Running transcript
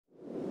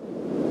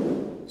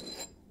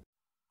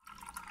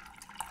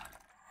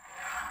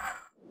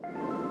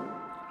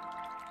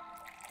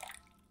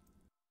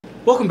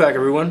Welcome back,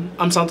 everyone.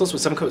 I'm Santos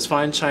with 7 Cups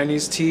Fine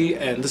Chinese Tea,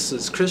 and this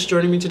is Chris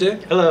joining me today.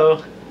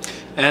 Hello.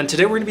 And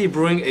today we're going to be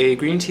brewing a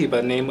green tea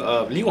by the name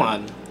of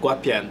Lu'an Gua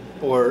Pian,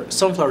 or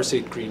sunflower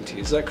seed green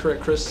tea. Is that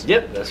correct, Chris?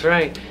 Yep, that's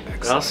right.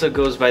 Excellent. It also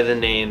goes by the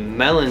name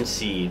melon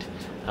seed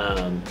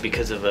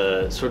because of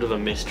a sort of a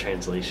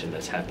mistranslation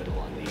that's happened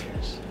along the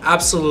years.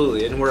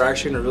 Absolutely, and we're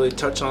actually going to really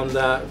touch on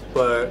that,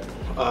 but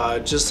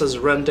just as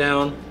a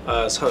rundown,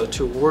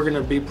 we're going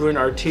to be brewing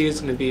our tea.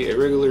 It's going to be a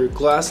regular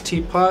glass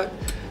teapot.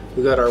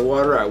 We got our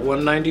water at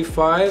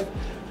 195,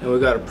 and we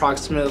got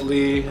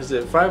approximately, is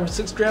it 5 or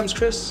 6 grams,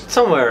 Chris?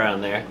 Somewhere around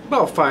there.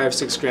 About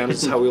 5-6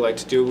 grams is how we like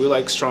to do. We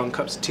like strong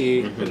cups of tea,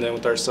 and then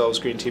with ourselves,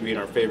 green tea being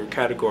our favorite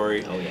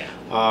category. Oh yeah.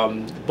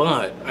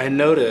 But I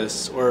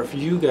noticed, or if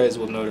you guys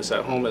will notice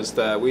at home, is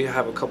that we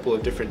have a couple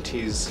of different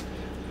teas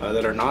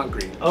that are not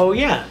green. Oh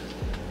yeah.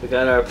 We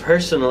got our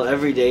personal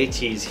everyday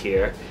teas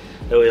here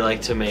that we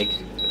like to make,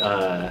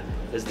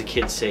 as the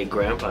kids say,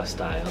 grandpa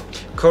style.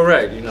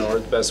 Correct. You know, or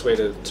the best way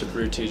to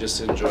brew tea, just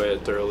to enjoy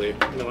it thoroughly.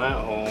 You know, at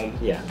home.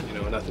 Yeah. You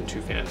know, nothing too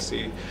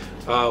fancy.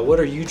 What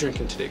are you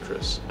drinking today,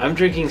 Chris? I'm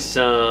drinking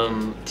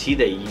some tea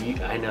that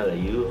I know that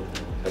you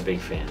are a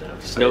big fan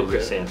of. Snow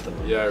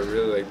chrysanthemum. Yeah, I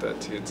really like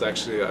that tea. It's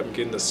actually, I'm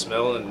getting the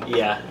smell, and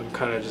yeah, I'm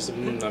kind of just,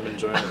 I'm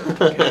enjoying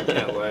it.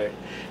 Can't lie.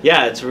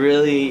 Yeah, it's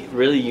really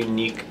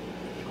not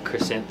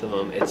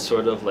chrysanthemum. It's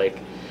sort of like,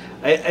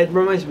 it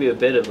reminds me a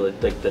bit of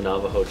like the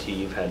Navajo tea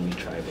you've had me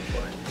try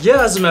before.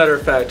 Yeah, as a matter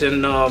of fact, and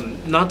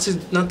not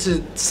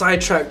to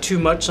sidetrack too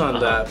much on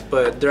that,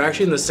 but they're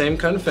actually in the same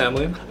kind of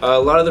family. A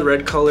lot of the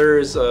red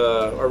colors,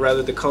 or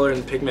rather the color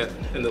and pigment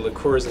in the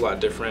liqueur is a lot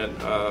different.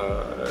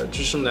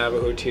 Traditional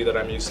Navajo tea that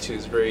I'm used to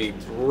is very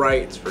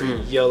bright, it's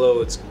very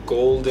yellow, it's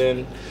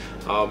golden,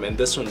 and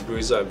this one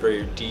brews out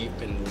very deep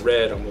and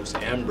red, almost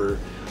amber,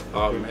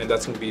 and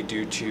that's going to be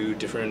due to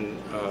different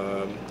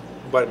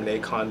vitamin A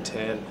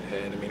content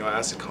and amino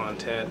acid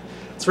content.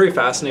 It's very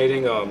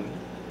fascinating.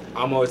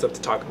 I'm always up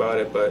to talk about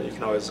it, but you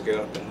can always look it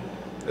up, and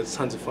it's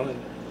tons of fun.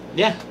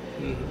 Yeah,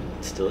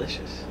 it's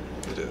delicious.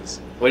 It is.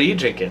 What are you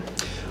drinking?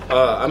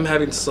 I'm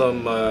having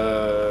some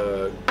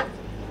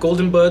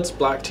Golden Buds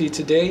black tea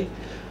today.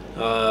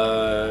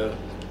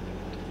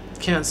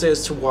 Can't say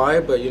as to why,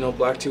 but you know,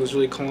 black tea was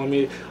really calling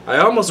me. I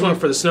almost went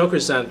for the snow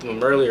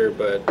chrysanthemum earlier,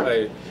 but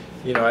I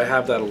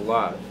have that a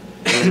lot.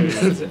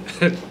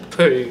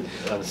 Something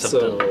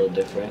a little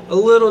different. A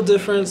little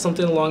different,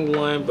 something along the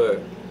line,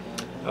 but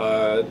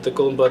the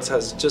Golden Buds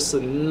has just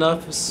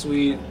enough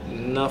sweet,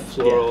 enough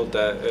floral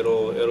that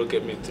it'll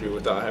get me through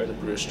without having to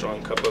brew a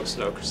strong cup of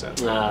snow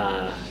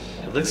chrysanthemum.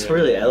 It looks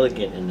really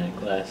elegant in that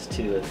glass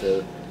too, with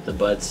the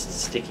buds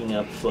sticking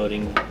up,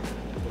 floating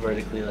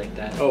vertically like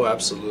that. Oh,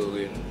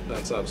 absolutely.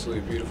 That's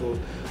absolutely beautiful.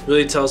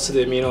 Really tells to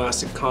the amino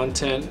acid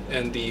content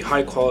and the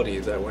high quality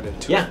that went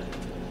into it.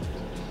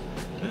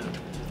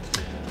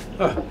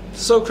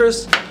 So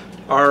Chris,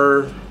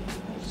 our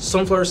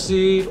sunflower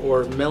seed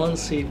or melon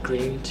seed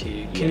green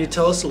tea. Can you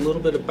tell us a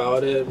little bit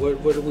about it?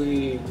 What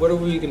are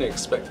we gonna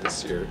expect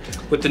this year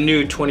with the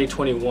new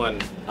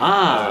 2021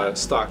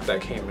 stock that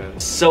came in?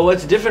 So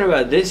what's different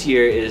about this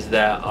year is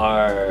that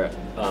our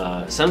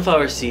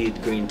sunflower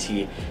seed green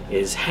tea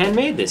is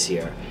handmade this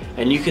year,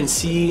 and you can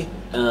see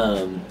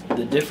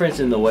the difference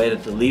in the way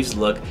that the leaves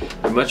look.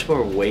 They're much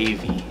more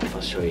wavy.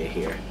 I'll show you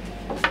here.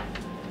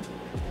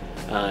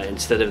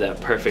 Instead of that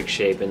perfect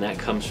shape, and that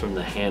comes from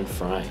the hand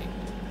frying.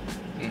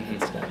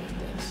 It's not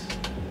like this.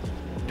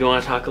 Do you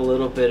want to talk a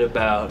little bit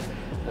about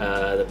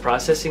the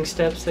processing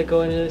steps that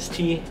go into this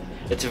tea?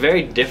 It's a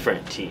very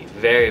different tea,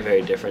 very,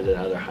 very different than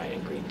other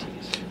high-end green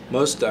teas.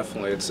 Most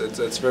definitely,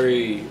 it's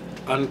very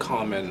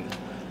uncommon,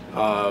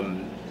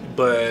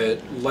 but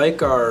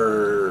like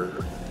our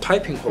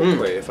piping whole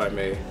clay, if I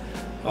may,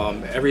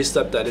 every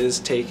step that is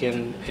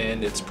taken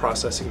in its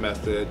processing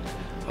method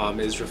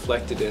is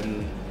reflected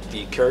in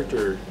the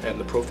character and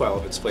the profile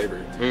of its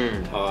flavor.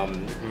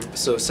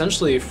 So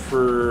essentially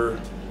for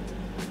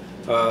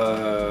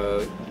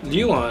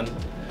Lu'an,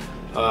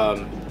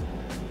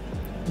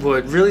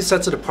 what really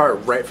sets it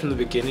apart right from the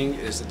beginning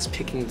is its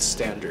picking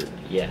standard.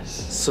 Yes.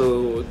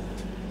 So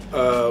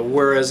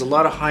whereas a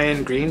lot of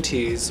high-end green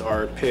teas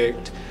are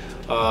picked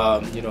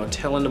you know,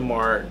 tail end of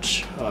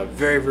March,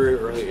 very, very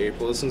early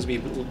April. This one's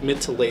going to be mid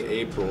to late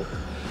April,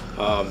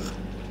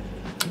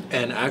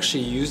 and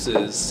actually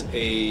uses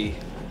a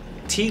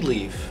tea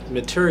leaf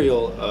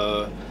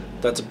material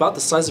that's about the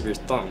size of your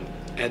thumb,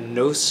 and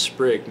no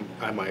sprig,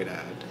 I might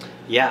add.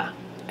 Yeah,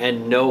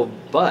 and no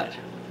bud.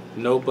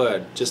 No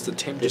bud, just the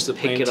plain pick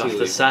it tea off leaf.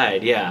 the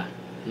side, yeah.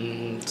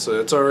 So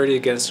it's already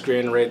against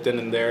grain right then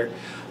and there.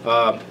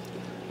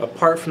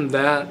 Apart from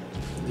that,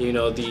 you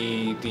know,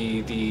 the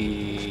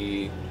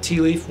tea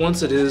leaf,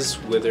 once it is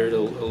withered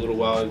a little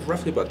while,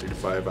 roughly about 3 to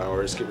 5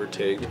 hours, give or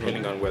take,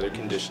 depending on weather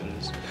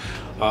conditions.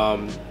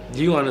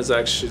 Lu'an is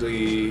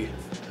actually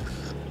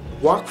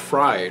wok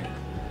fried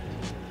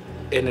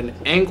in an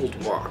angled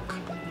wok,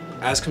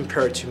 as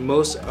compared to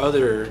most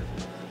other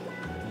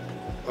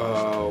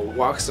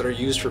woks that are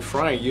used for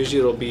frying. Usually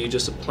it'll be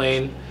just a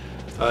plain,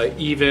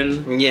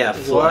 even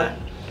flat.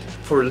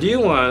 For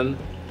Lu'an,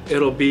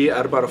 it'll be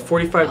at about a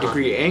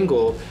 45-degree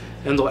angle,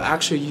 and they'll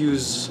actually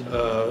use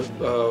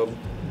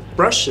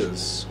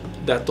brushes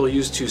that they'll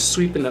use to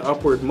sweep in an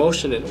upward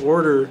motion in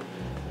order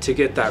to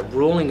get that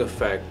rolling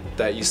effect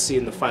that you see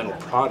in the final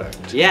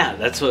product. Yeah,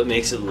 that's what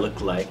makes it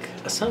look like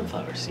a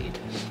sunflower seed.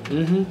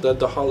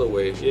 The hollow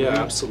wave. Yeah,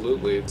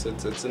 absolutely.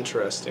 It's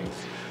interesting.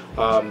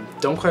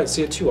 Don't quite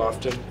see it too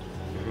often.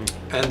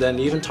 And then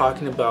even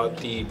talking about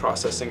the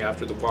processing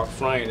after the wok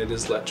frying, it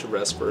is let to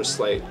rest for a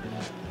slight,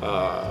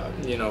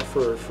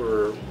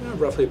 for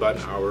roughly about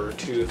an hour or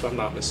two, if I'm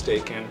not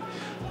mistaken.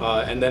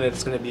 And then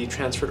it's going to be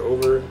transferred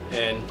over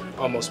and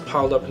almost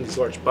piled up in these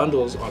large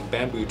bundles on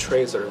bamboo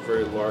trays that are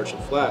very large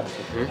and flat.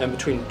 And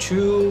between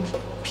two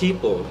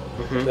people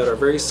that are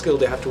very skilled,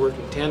 they have to work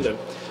in tandem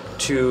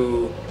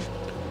to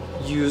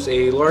use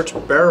a large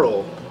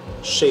barrel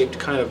shaped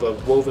kind of a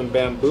woven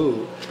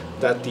bamboo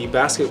that the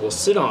basket will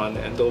sit on,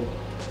 and they'll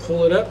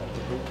pull it up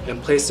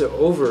and place it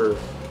over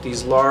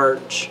these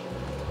large,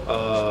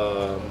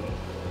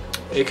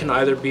 it can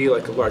either be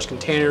like a large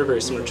container,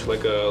 very similar to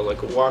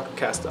like a wok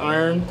cast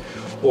iron,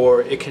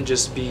 or it can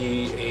just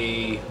be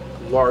a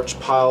large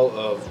pile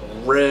of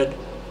red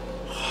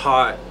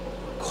hot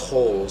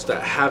coals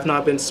that have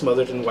not been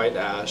smothered in white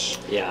ash.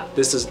 Yeah.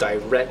 This is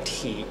direct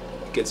heat.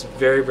 It gets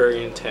very,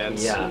 very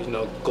intense. Yeah.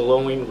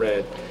 Glowing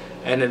red.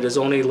 And it is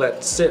only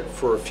let sit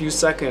for a few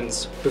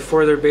seconds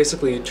before they're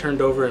basically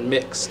turned over and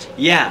mixed.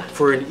 Yeah.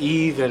 For an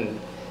even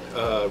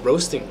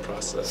roasting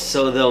process.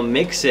 So they'll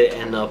mix it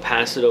and they'll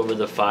pass it over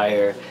the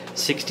fire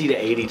 60 to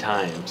 80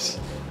 times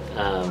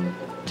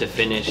to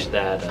finish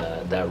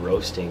that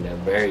roasting, that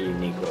very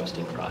unique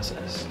roasting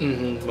process.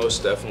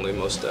 Most definitely,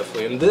 most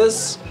definitely. And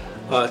this,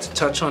 to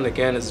touch on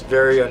again, is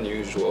very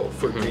unusual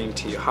for green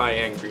tea.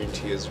 High-end green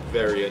tea is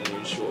very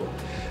unusual.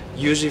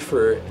 Usually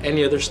for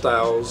any other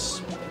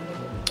styles,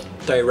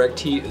 direct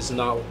heat is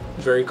not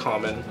very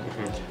common.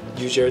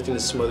 Usually everything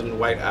is smothered in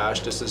white ash.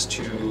 This is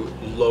to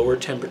lower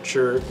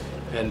temperature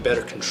and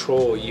better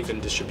control even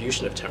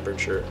distribution of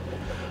temperature.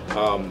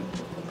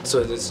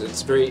 So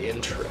it's very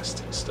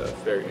interesting stuff,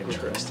 very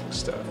interesting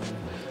stuff.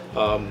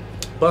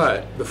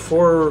 But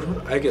before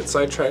I get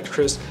sidetracked,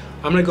 Chris,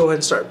 I'm gonna go ahead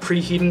and start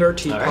preheating our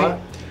teapot,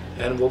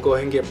 and we'll go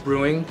ahead and get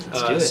brewing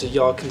so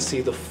y'all can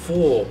see the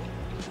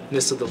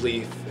fullness of the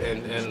leaf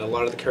and a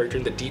lot of the character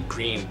in the deep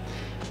green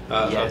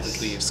of the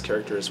leaves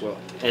character as well.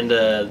 And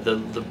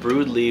the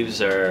brewed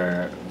leaves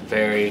are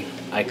very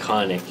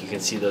iconic. You can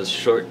see those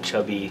short,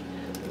 chubby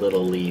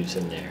little leaves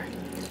in there.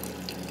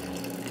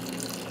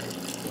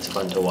 It's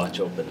fun to watch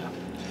open up.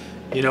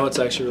 It's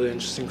actually really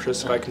interesting,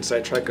 Chris, if I can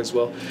sidetrack as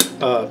well.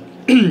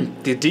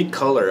 The deep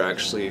color,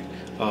 actually,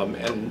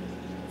 and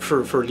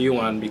for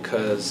Lu'an,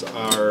 because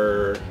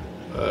our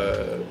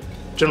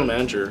general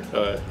manager,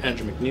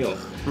 Andrew McNeil,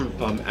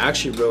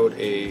 actually wrote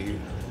a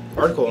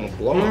article on a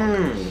blog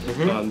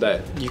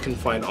that you can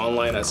find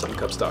online at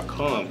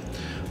 7cups.com,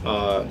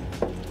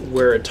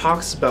 where it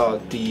talks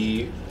about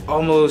the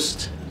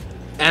almost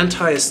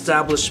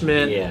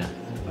anti-establishment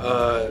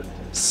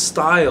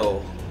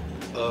style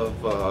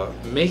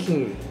of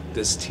making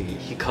this tea.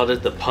 He called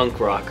it the punk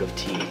rock of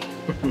tea.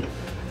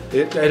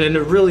 And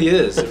it really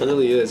is. It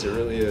really is. It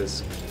really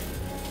is.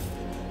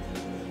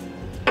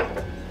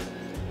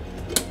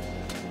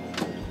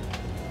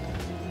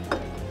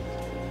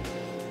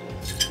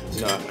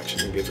 I'm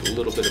actually gonna give it a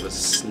little bit of a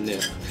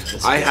sniff.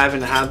 I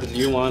haven't had the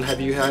Lu'an.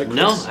 Have you had it, Chris?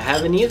 No, I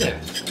haven't either.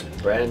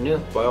 Brand new.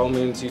 By all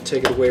means, you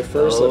take it away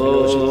first. Let me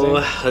know what you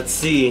think. Let's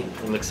see.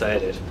 I'm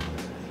excited.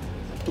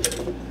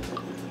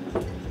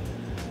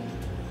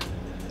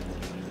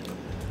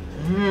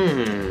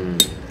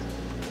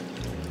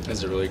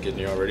 Is it really getting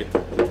you already?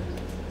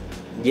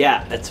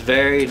 Yeah, it's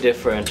very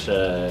different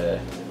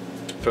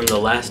from the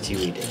last tea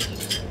we did.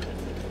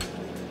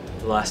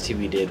 The last tea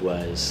we did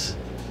was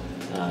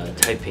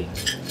Taiping.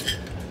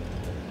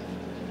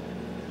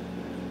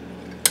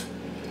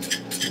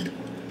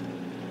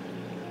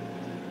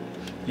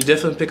 You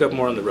definitely pick up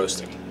more on the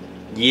roasting.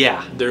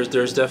 Yeah.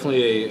 There's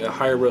definitely a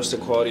higher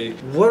roasted quality.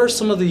 What are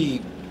some of the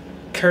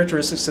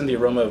characteristics in the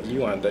aroma of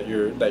Lu'an that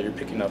you're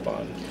picking up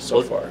on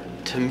so far?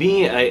 To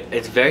me,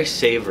 it's very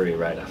savory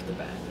right off the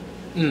bat.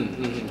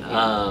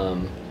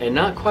 And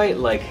not quite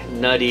like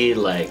nutty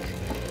like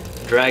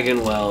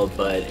Dragonwell,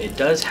 but it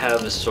does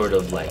have a sort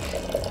of like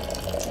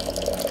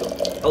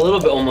a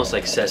little bit almost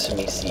like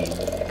sesame seed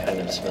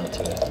kind of smell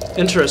to it.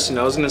 Interesting.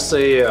 I was gonna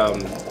say,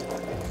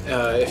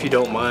 if you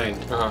don't mind,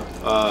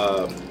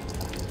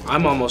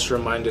 I'm almost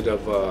reminded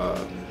of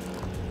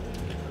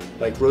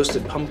like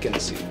roasted pumpkin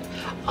seed.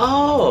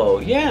 Oh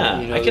yeah,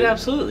 I can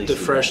absolutely see the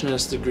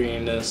freshness, the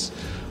greenness,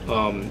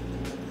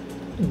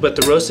 but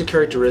the roasted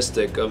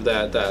characteristic of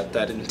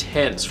that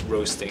intense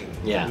roasting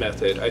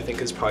method, I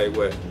think, is probably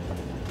what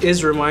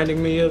is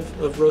reminding me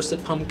of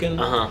roasted pumpkin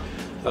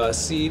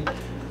seed.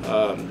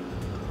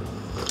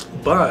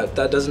 But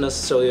that doesn't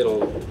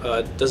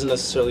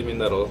necessarily mean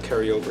that'll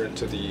carry over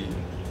into the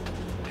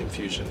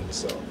infusion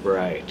itself.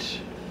 Right.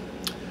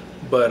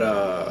 But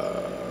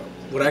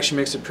what actually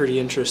makes it pretty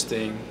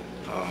interesting,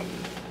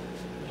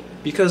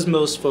 because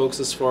most folks,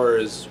 as far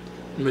as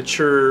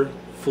mature,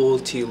 full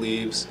tea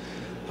leaves,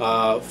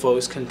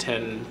 folks can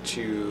tend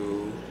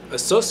to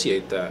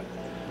associate that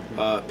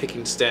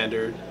picking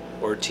standard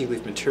or tea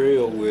leaf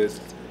material with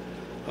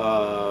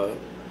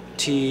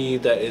tea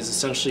that is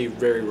essentially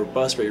very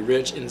robust, very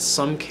rich. In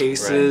some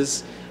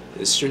cases,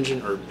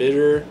 astringent or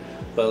bitter,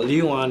 but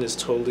Lu'an is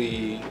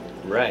totally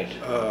right.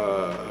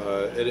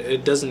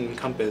 It doesn't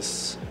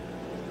encompass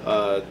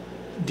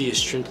the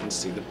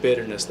astringency, the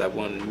bitterness that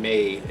one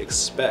may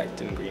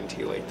expect in green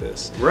tea like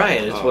this.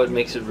 Right, it's what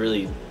makes it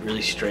really,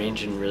 really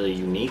strange and really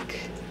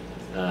unique.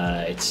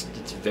 It's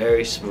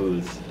very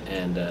smooth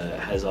and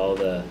has all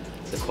the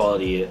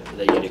quality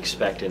that you'd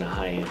expect in a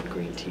high-end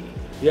green tea.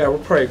 Yeah, we'll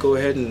probably go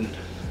ahead and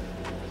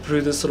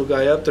brew this little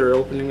guy up. They're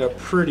opening up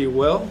pretty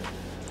well.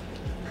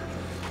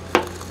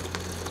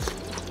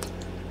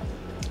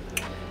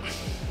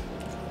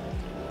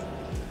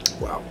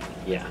 Wow.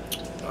 Yeah.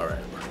 All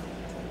right.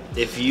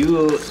 If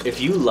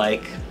you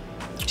like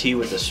tea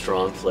with a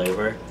strong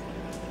flavor,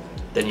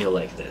 then you'll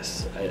like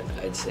this.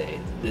 I'd say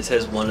this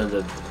has one of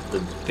the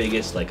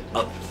biggest like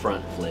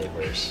upfront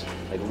flavors,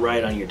 like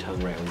right on your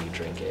tongue right when you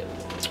drink it,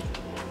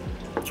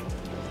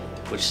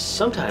 which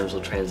sometimes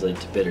will translate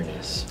to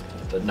bitterness,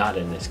 but not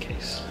in this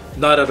case.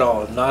 Not at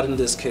all. Not in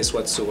this case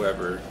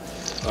whatsoever.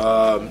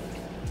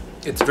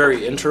 It's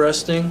very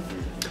interesting.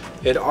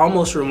 It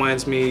almost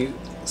reminds me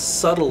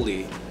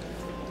subtly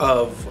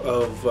of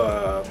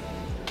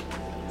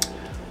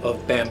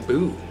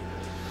bamboo,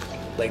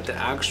 like the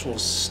actual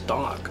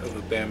stalk of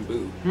a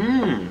bamboo.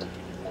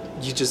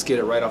 You just get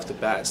it right off the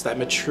bat. It's that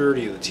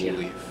maturity of the tea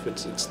leaf.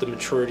 It's the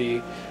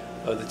maturity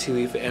of the tea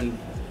leaf, and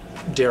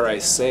dare I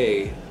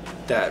say,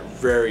 that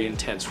very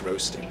intense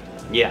roasting.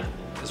 Yeah,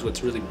 is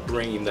what's really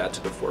bringing that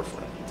to the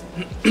forefront.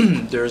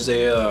 There's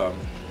a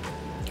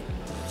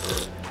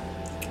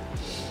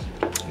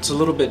it's a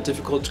little bit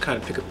difficult to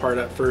kind of pick apart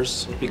at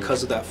first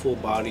because of that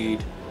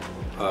full-bodied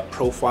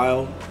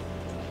profile.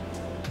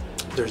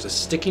 There's a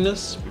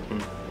stickiness,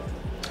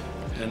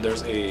 and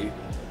there's a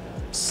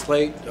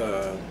slight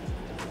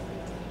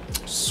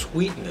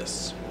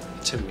sweetness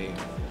to me.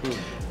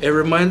 It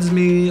reminds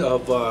me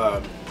of,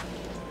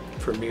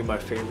 for me, my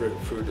favorite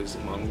fruit is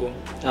mango.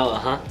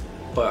 Oh,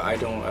 But I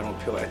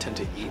don't feel like I tend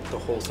to eat the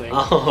whole thing.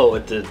 Oh,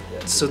 with the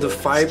so the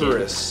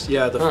fibrous, skin.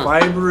 Yeah, the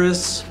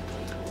fibrous,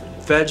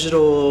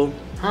 vegetal,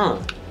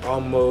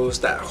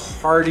 almost that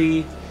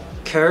hearty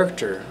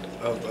character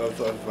of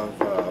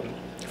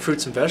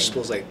fruits and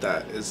vegetables like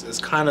that is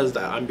kind of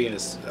that I'm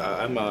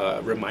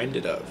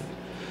reminded of,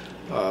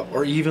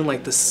 or even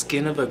like the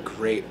skin of a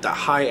grape, the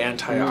high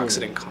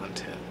antioxidant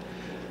content.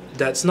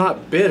 That's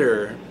not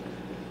bitter,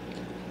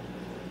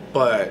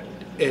 but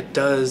it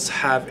does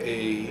have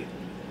a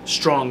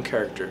strong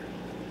character.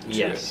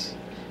 Yes.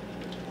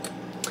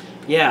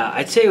 Yeah,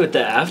 I'd say with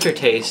the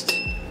aftertaste,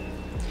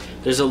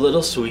 there's a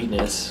little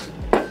sweetness,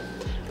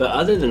 but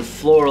other than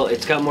floral,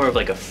 it's got more of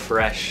like a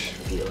fresh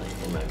feeling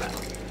in my mouth.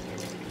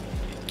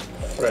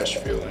 Fresh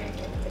feeling.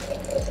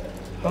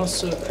 How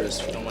so, Chris,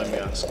 if you don't mind me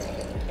asking?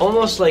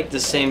 Almost like the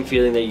same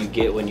feeling that you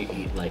get when you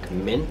eat like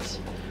mint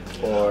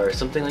or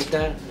something like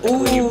that.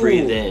 Like when you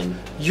breathe in.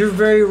 You're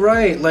very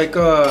right. Like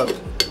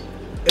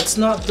it's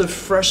not the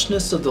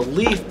freshness of the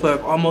leaf,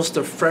 but almost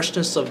the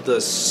freshness of the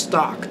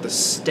stalk, the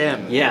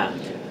stem. Yeah.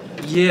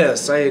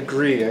 Yes, I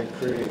agree.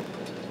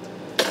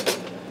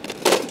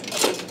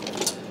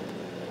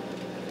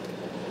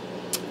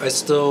 I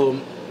still,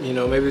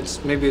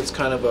 maybe it's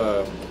kind of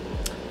a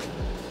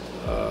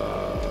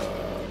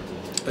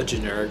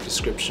generic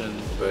description,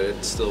 but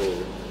it's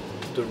still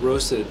the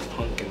roasted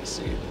pumpkin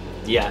seed.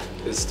 Yeah.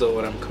 Is still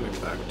what I'm coming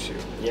back to.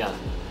 Yeah.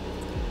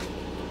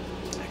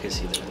 I can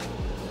see that.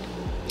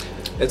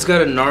 It's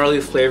got a gnarly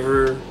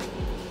flavor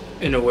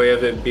in a way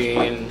of it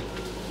being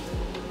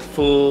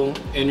full,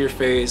 in your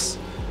face,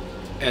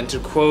 and to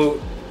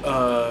quote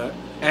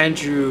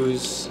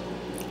Andrew's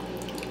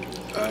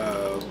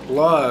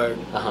blog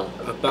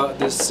about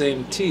this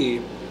same tea,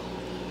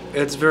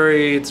 it's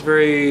very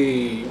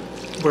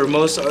where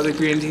most other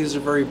green teas are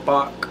very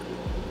Bach,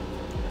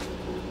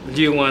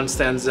 Lu'an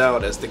stands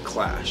out as the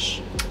clash.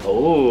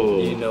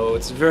 Oh.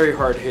 It's very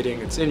hard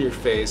hitting, it's in your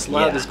face, a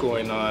lot is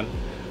going on.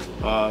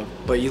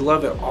 But you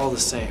love it all the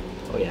same.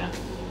 Oh yeah.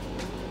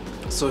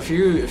 So if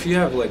you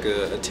have like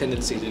a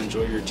tendency to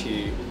enjoy your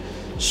tea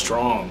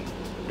strong,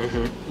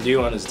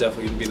 Lu'an is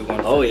definitely gonna be the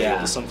one for you.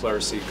 The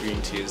sunflower seed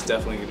green tea is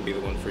definitely gonna be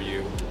the one for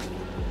you.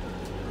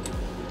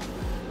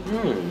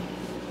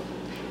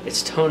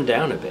 It's toned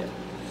down a bit.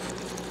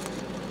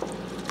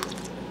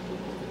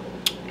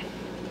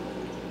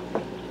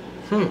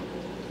 You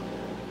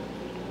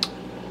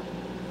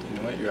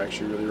know what? You're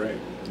actually really right.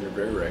 You're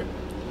very right.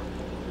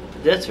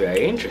 That's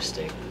very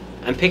interesting.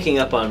 I'm picking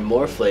up on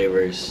more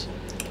flavors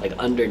like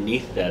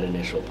underneath that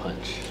initial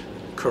punch.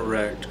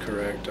 Correct.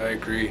 I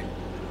agree.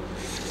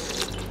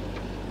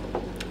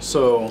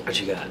 So what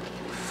you got?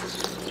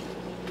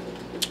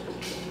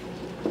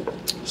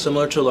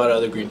 Similar to a lot of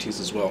other green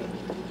teas as well.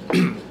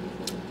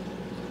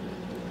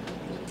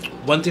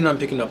 One thing I'm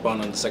picking up on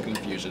the second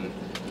infusion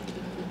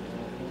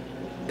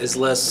is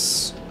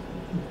less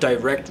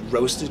direct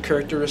roasted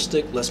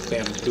characteristic, less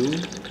bamboo,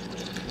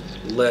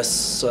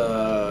 less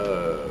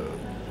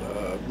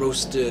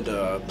roasted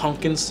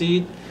pumpkin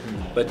seed.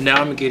 But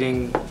now I'm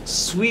getting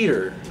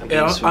sweeter.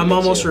 I'm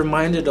almost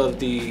reminded of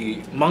the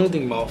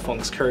Mangding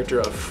Malfung's character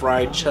of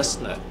fried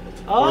chestnut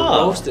or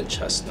roasted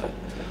chestnut.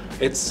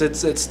 It's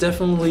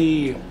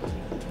definitely,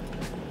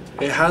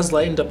 it has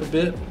lightened up a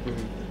bit.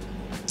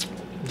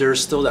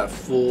 There's still that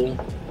full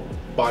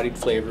bodied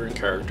flavor and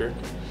character,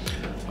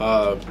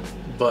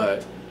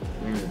 but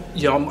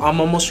you know,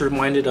 I'm almost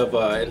reminded of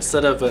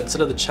instead of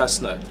the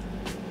chestnut,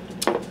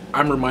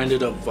 I'm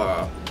reminded of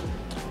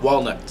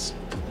walnuts.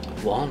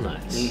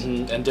 Walnuts.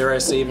 And dare I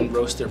say, even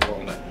roasted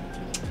walnut.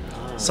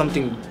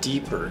 Something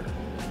deeper.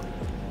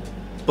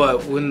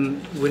 But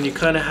when you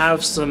kind of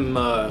have some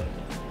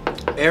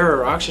air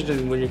or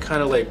oxygen, when you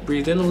kind of like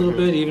breathe in a little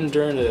bit, even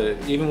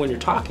when you're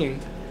talking,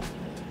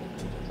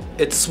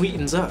 it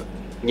sweetens up.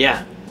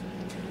 Yeah,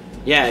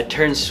 it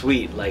turns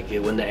sweet like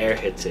when the air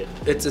hits it.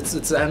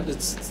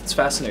 It's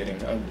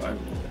fascinating.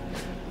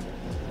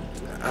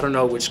 I don't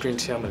know which green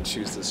tea I'm gonna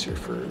choose this year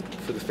for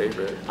the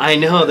favorite. I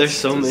know there's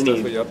so many. It's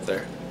definitely up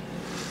there.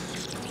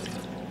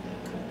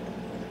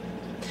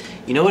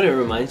 You know what it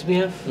reminds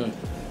me of?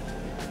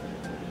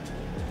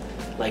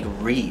 Like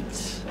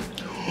reeds.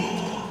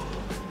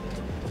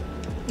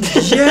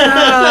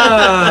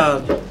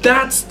 Yeah,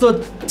 that's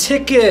the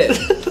ticket.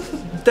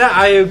 That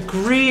I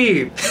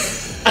agree.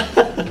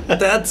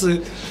 That's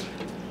a.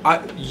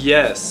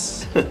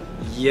 Yes.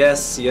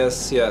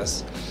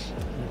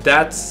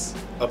 That's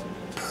a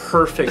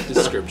perfect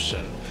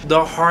description.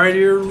 The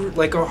heartier,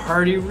 like a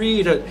hearty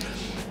reed.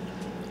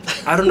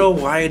 I don't know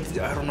why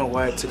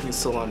it took me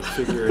so long to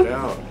figure it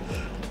out.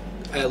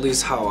 At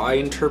least how I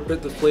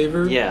interpret the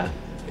flavor. Yeah.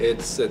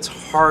 It's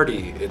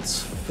hearty,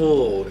 it's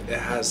full, it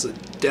has a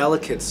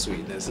delicate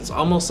sweetness. It's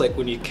almost like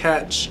when you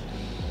catch,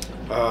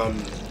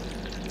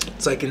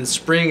 it's like in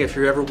spring if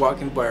you're ever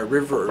walking by a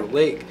river or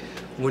lake,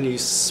 when you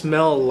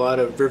smell a lot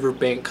of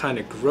riverbank kind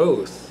of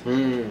growth,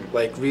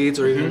 like reeds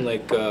or even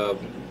like,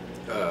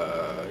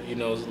 you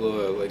know,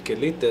 like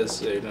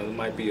elites, you know, it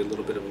might be a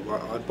little bit of an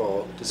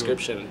oddball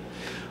description.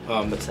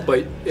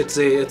 But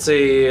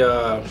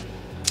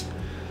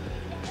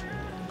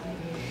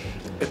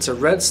it's a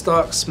red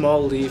stalk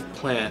small leaf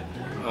plant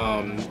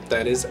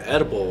that is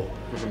edible.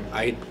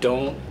 I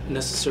don't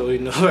necessarily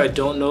know, I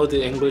don't know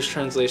the English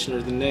translation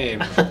or the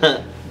name,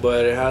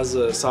 but it has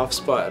a soft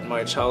spot in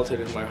my childhood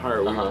in my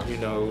heart. You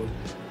know,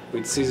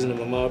 we'd season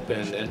them up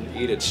and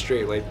eat it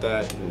straight like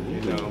that. And,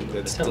 you know,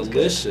 it's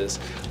delicious.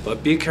 Good.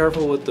 But be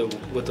careful with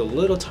the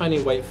little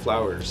tiny white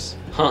flowers,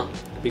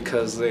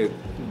 because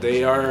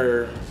they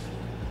are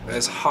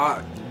as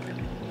hot.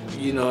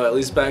 You know, at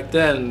least back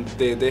then,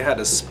 they had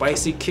a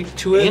spicy kick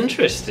to it.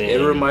 Interesting. It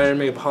reminded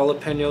me of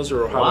jalapenos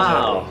or habanero.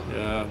 Wow.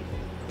 Yeah.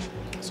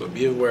 So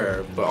be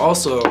aware. But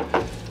also,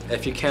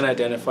 if you can't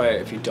identify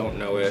it, if you don't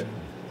know it,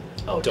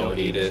 don't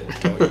eat it.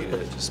 Don't eat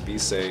it. Just be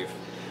safe.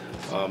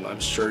 I'm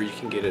sure you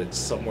can get it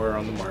somewhere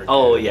on the market.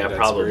 Oh yeah, that's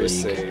probably. Very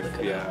safe.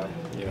 Yeah.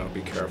 You know,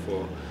 be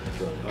careful.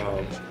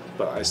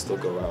 But I still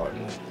go out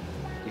and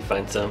you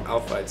find some.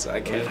 I'll find some.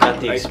 I can't.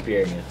 Have the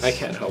experience. I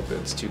can't help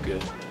it. It's too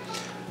good.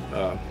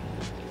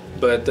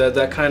 But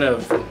that kind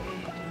of,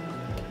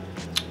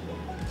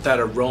 that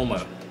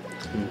aroma,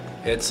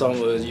 it's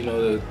almost, you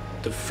know,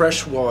 the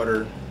fresh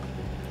water,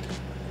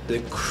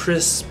 the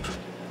crisp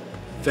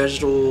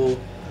vegetal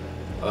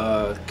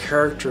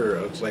character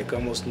of like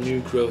almost new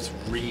growth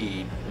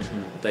reed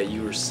that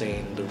you were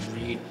saying, the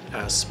reed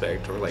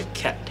aspect, or like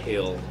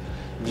cattail.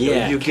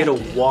 Yeah, you get a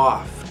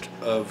waft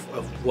of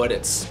what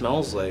it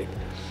smells like.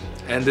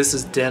 And this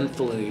is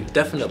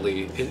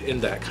definitely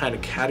in that kind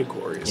of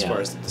category as far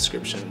as the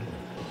description.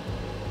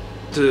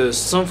 The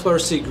sunflower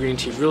seed green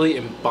tea really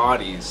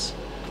embodies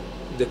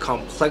the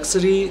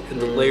complexity and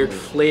the layered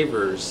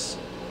flavors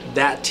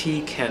that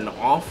tea can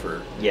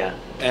offer. Yeah.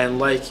 And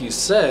like you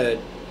said,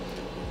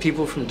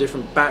 people from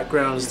different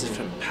backgrounds,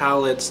 different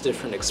palates,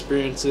 different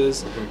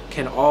experiences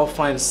can all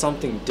find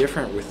something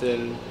different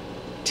within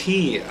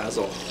tea as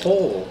a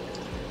whole.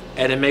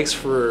 And it makes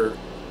for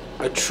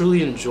a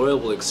truly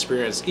enjoyable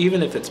experience,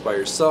 even if it's by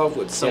yourself,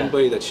 with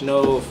somebody that you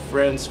know,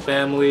 friends,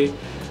 family.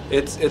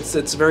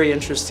 It's very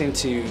interesting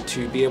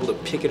to be able to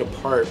pick it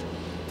apart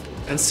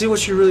and see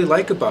what you really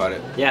like about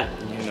it. Yeah.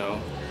 You know,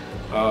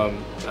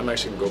 I'm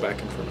actually gonna go back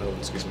in for another one.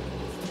 Excuse me.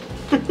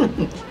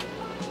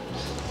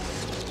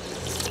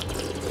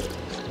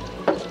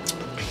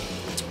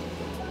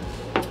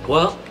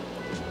 Well,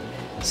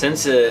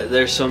 since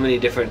there's so many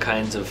different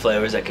kinds of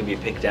flavors that can be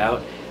picked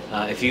out,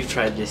 if you've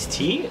tried this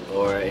tea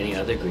or any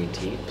other green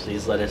tea,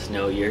 please let us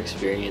know your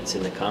experience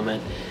in the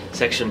comment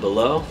section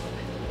below.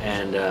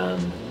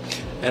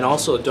 And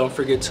also, don't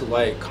forget to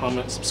like,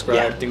 comment,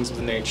 subscribe, things of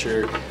the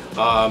nature.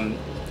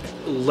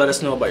 Let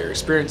us know about your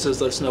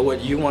experiences. Let us know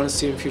what you want to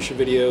see in future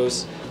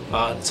videos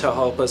to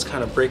help us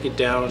kind of break it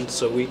down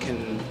so we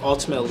can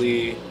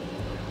ultimately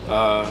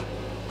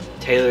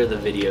tailor the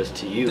videos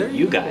to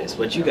you guys,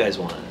 what you guys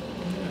want.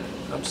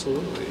 Yeah,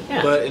 absolutely.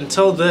 Yeah. But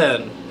until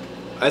then,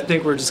 I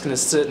think we're just gonna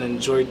sit and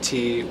enjoy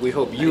tea. We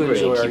hope you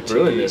enjoy our keep tea.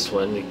 brewing this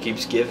one. It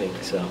keeps giving.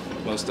 So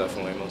most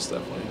definitely, most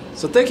definitely.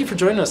 So thank you for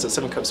joining us at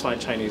 7 Cups Fine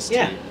Chinese Tea.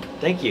 yeah,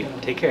 thank you.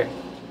 Take care.